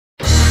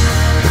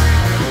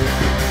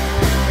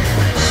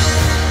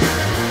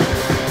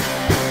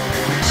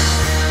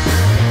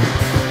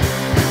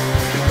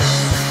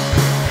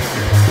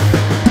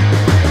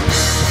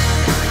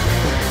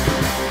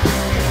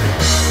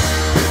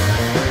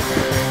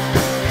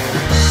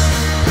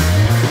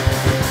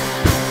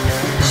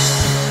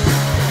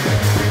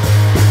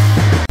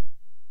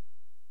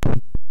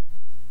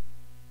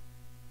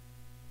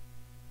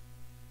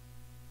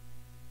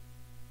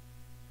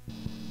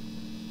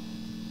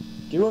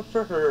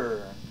for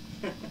her.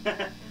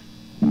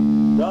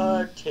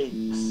 The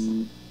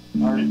tapes.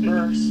 Our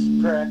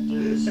first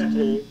practice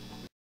tape.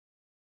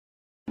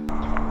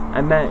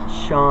 I met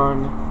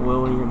Sean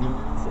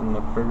Williams in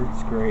the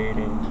first grade,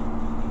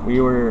 and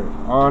we were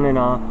on and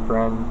off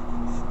friends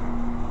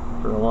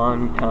for a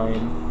long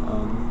time.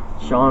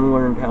 Sean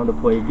learned how to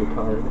play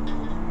guitar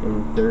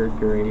in 3rd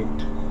grade.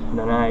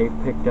 Then I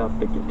picked up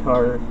the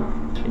guitar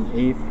in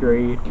 8th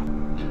grade.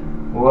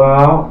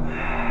 Well,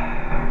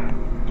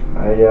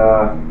 I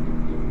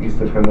used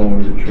to come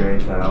over to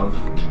Trey's house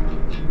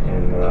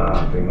and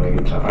bring my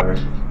guitar.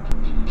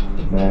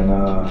 And then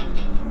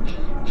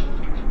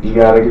he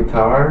got a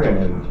guitar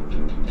and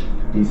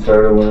he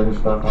started learning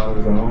stuff on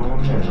his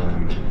own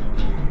and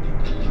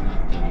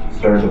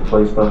started to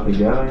play stuff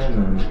together.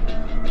 And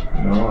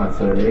then, I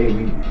said,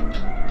 hey,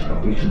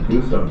 we should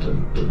do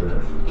something with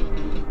this.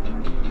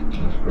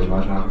 That's pretty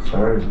much how it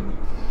started.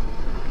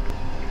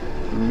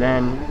 And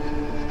then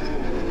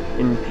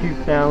in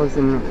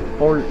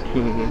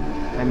 2014,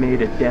 I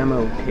made a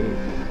demo tape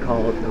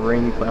called The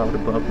Rain Cloud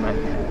Above My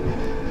Head.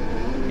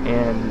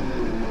 And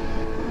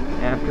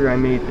after I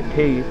made the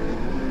tape,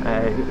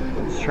 I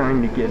was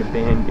trying to get a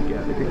band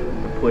together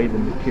to play the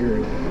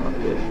material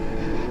of it.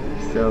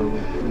 So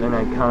then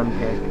I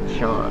contacted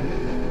Sean,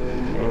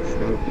 asked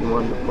him if he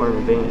wanted to form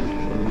a band,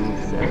 and he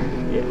said,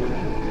 yeah.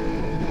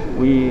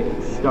 We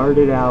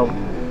started out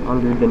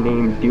under the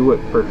name Do It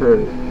For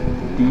Her,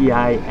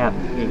 DIFH,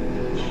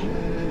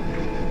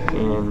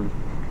 and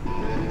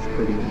it's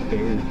pretty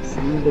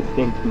embarrassing to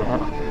think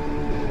now.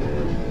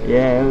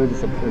 Yeah, it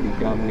was a pretty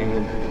dumb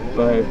name,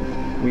 but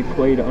we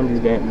played under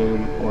that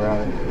name for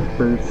our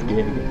first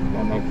gig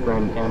at my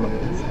friend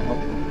Emily's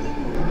house.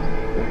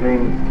 I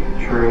think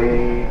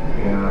Trey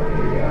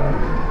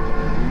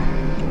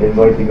they'd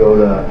like to go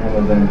to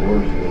Emma Van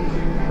Borst's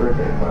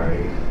birthday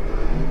party,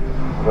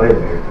 play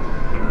there.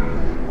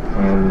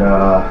 And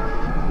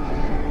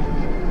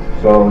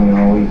so, we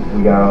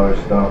got all our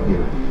stuff, we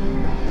were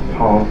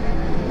pumped,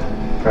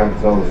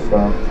 practiced all the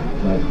stuff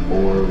the night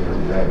before, we were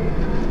ready.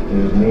 It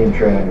was me and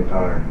Trey on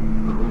guitar.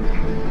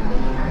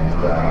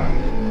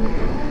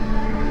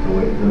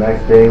 And the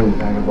next day we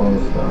pack up all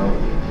the stuff,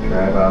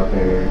 drive out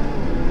there.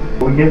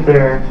 We get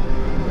there,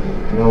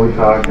 we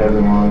talk to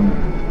everyone,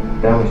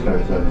 then we start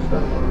setting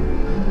stuff up.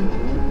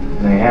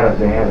 And they had a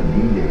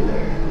DJ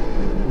there,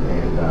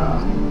 and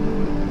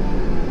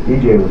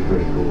DJ was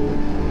pretty cool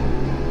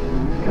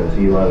because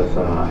he let us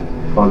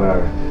plug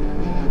our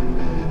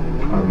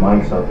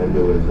mics up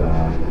into his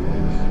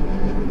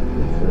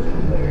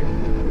system there.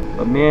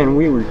 But man,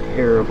 we were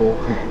terrible.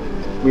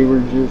 We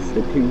were just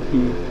a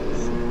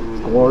two-piece,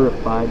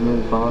 glorified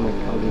Nirvana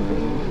cover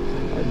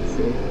band, I'd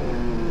say.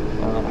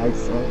 I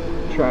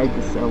tried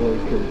to sound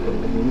like Kurt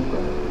Cobain,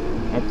 but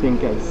I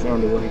think I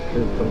sounded like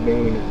Kurt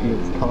Cobain if he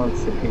was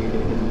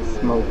constipated and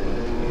smoked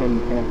 10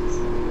 packs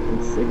of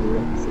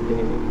cigarettes a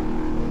day.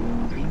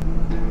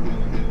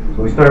 So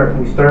we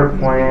start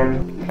playing.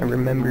 I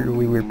remember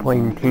we were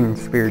playing Teen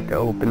Spirit to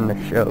open the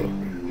show,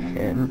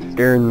 and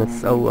during the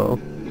solo,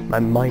 my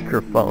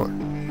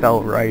microphone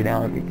fell right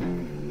on me,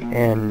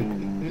 and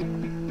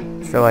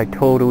so I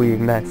totally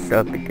messed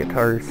up the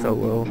guitar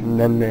solo, and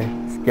then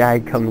this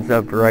guy comes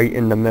up right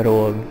in the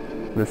middle of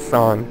the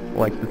song,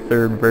 like the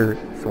 3rd verse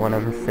when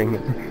I'm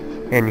singing,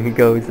 and he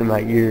goes in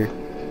my ear,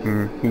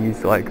 and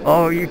he's like,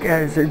 oh, you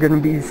guys are gonna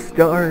be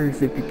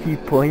stars if you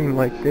keep playing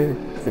like this,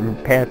 and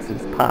pats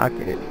his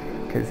pocket,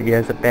 because he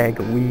has a bag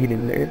of weed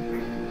in there.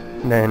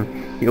 And then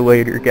he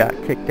later got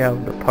kicked out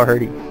of the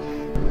party.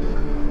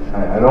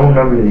 I don't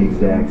remember the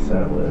exact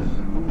set list,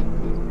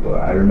 but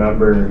I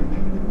remember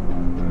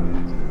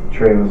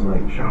Trey was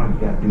like, Sean, you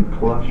gotta do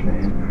Plush,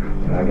 man.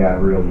 And I got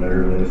real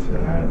nervous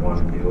and I didn't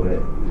want to do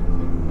it.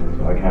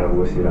 So I kind of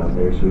wussed it out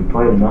there. So we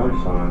played another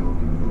song.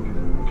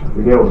 I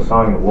forget what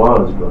song it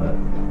was, but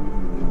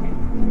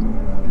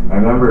I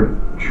remember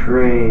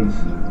Trey's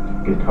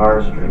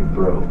guitar string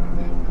broke. I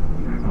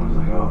was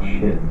like, oh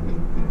shit,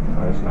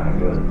 that's not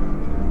good.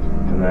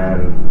 And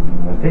then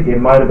I think it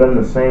might have been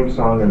the same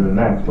song as the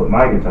next, but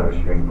my guitar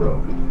string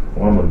broke.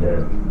 One of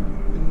them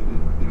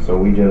did. So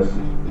we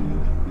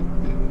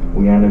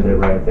ended it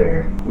right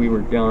there. We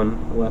were done,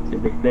 left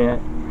it at that.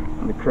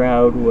 And the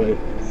crowd was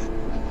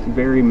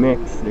very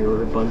mixed. There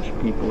were a bunch of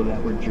people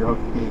that were drunk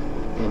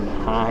and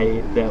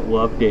high that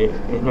loved it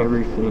and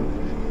everything.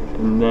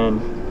 And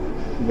then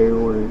there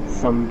were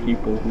some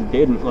people who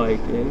didn't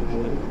like it,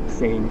 like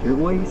saying, you're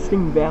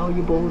wasting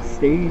valuable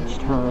stage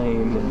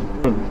time,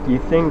 and you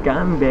think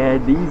I'm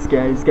bad, these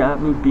guys got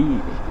me beat,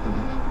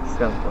 and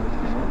stuff like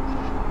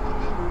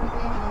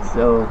that.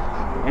 So,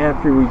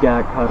 after we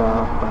got cut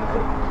off,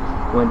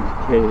 I went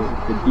to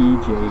the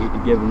DJ to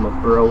give him a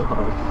bro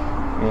hug,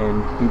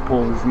 and he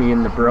pulls me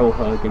in the bro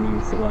hug, and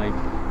he's like,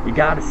 you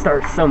gotta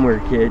start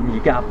somewhere, kid, you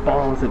got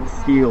balls of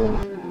steel.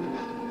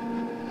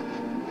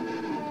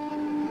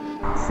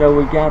 So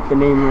we got the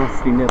name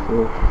Rusty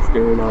Nipples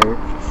during our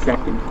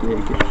second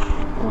gig.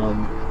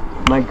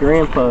 My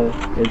grandpa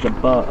is a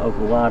butt of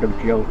a lot of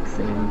jokes,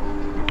 and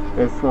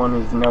this one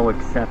is no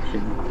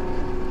exception.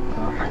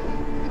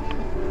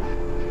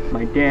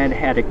 my dad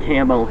had a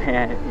camo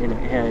hat and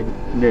it had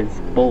this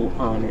bolt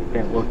on it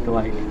that looked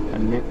like a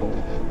nipple.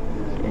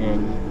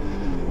 And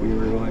we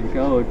were like,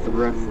 oh, it's a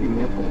rusty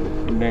nipple.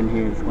 And then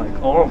he was like,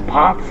 oh,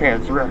 Pops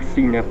has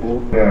rusty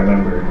nipples. Yeah, I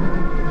remember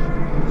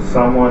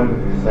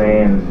someone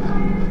saying,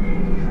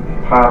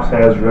 Pops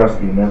has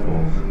rusty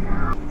nipples.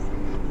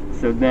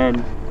 So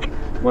then,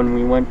 when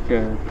we went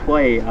to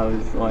play, I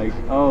was like,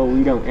 oh,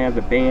 we don't have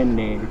a band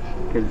name,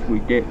 because we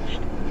ditched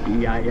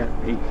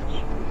DIFH.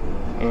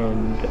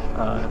 And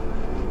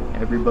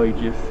everybody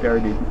just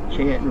started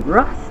chanting,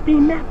 Rusty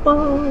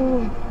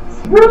Nipples!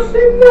 Rusty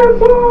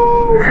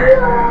Nipples!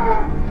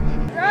 Yeah!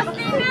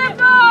 Rusty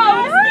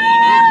Nipples!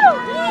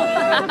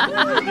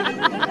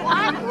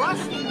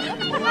 Rusty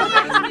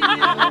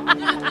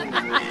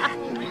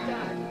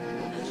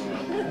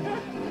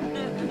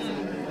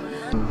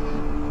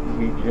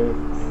We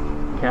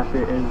just kept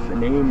it as the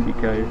name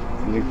because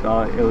we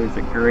thought it was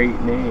a great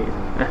name.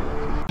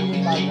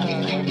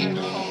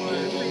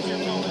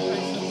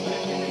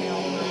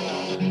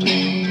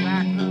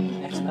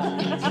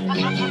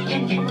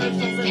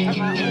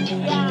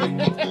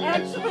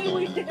 Actually,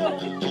 we do.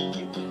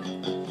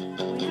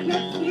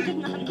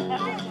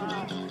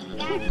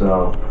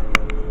 So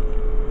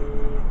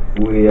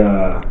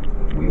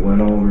we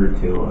went over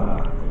to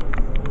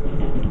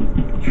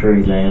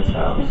Trey's aunt's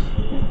house.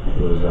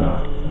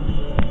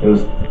 It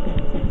was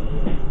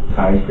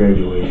Ty's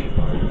graduation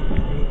party.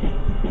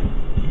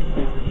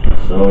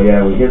 So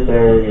yeah, we get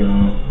there, you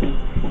know,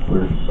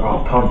 we're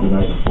all pumped the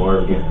night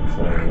before, we're getting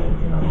excited,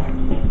 you know,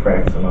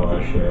 practicing all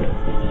our shit.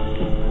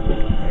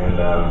 And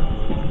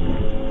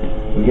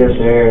we get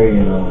there,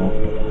 you know,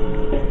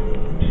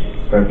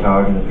 start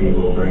talking to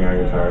people, bring our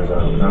guitars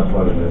up, not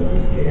plugging in the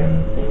can,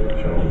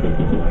 showing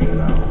people,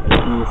 hanging out.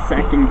 And the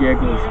second gig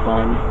was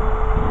fun.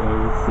 It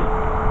was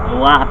a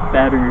lot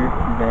better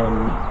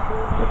than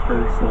the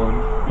first one.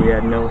 We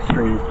had no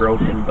strings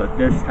broken, but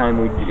this time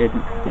we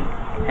didn't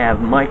have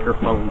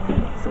microphones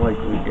like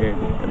we did in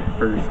the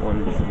first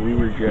one, so we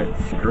were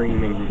just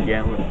screaming and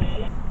yelling.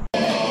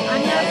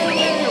 I'm not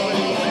familiar with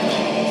it.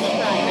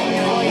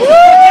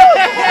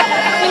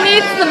 He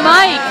needs the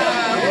mic.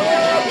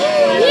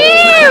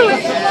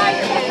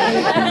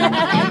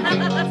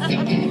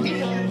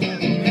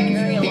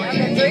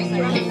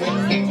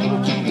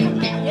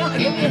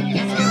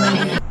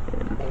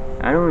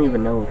 I don't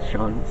even know if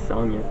Sean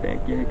sung at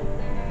that gig.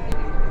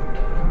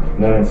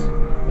 And then it's,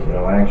 you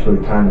know,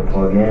 actually time to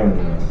plug in.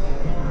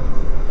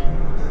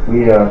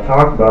 We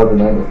talked about the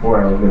night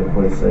before I was going to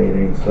play Say It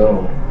Ain't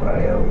So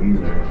by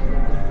Weezer.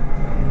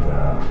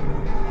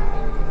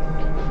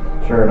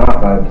 And sure enough,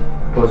 I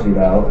pussied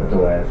out at the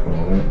last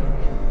moment.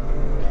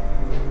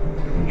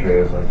 And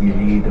Trey was like, you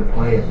need to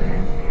play it,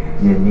 man.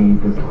 You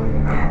need to play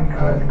it. I'm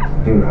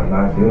like, dude, I'm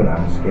not doing it.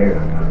 I'm scared.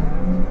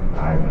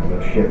 I'm going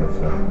to shit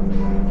myself.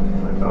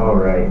 Like,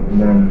 alright. And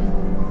then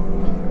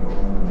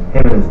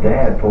him and his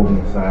dad pulled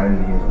me aside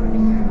and he was like,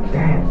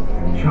 Dad,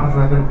 Sean's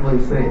not going to play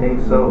Say It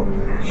Ain't So.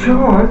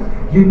 Sean,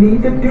 you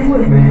need to do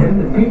it, man.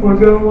 The people are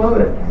going to love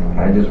it.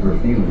 I just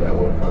refused. I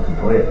wouldn't fucking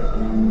play it.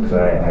 So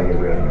I get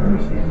really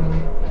nervous easily.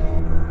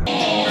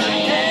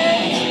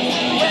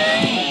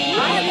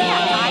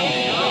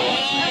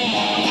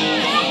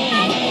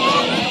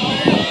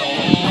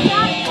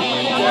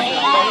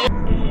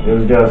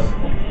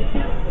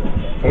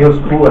 It was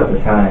cool at the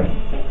time.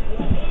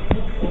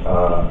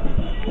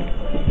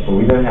 But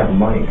we didn't have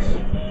mics,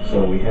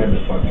 so we had to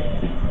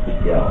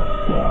fucking yell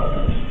loud.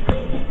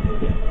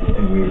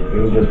 And it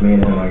was just me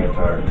and him on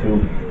guitar.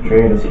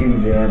 Trey had this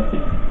huge amp,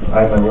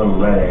 I had my little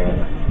red amp.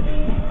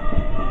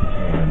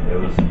 And it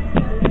was,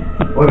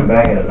 looking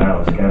back at it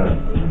now, it's kind of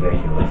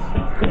ridiculous.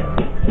 And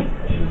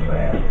it was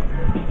bad.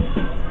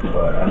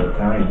 But at the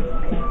time,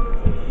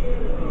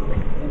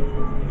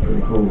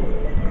 pretty cool.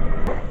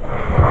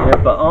 Yeah,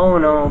 but all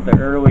in all, the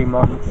early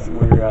months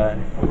were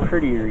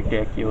pretty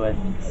ridiculous.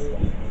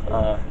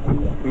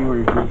 We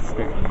were just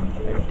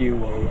a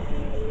duo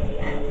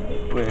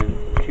with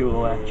 2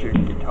 electric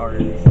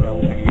guitars, no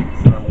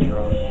bass, no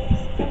drums,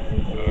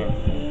 and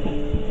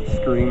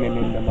screaming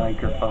into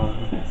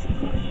microphones.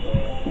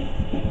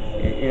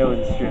 It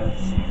was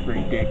just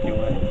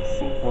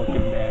ridiculous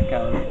looking back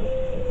on it.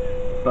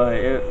 But,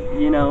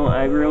 you know,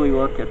 I really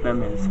look at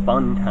them as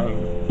fun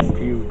times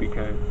too,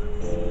 because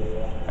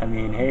I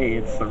mean, hey,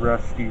 it's the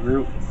Rusty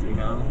Roots, you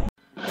know?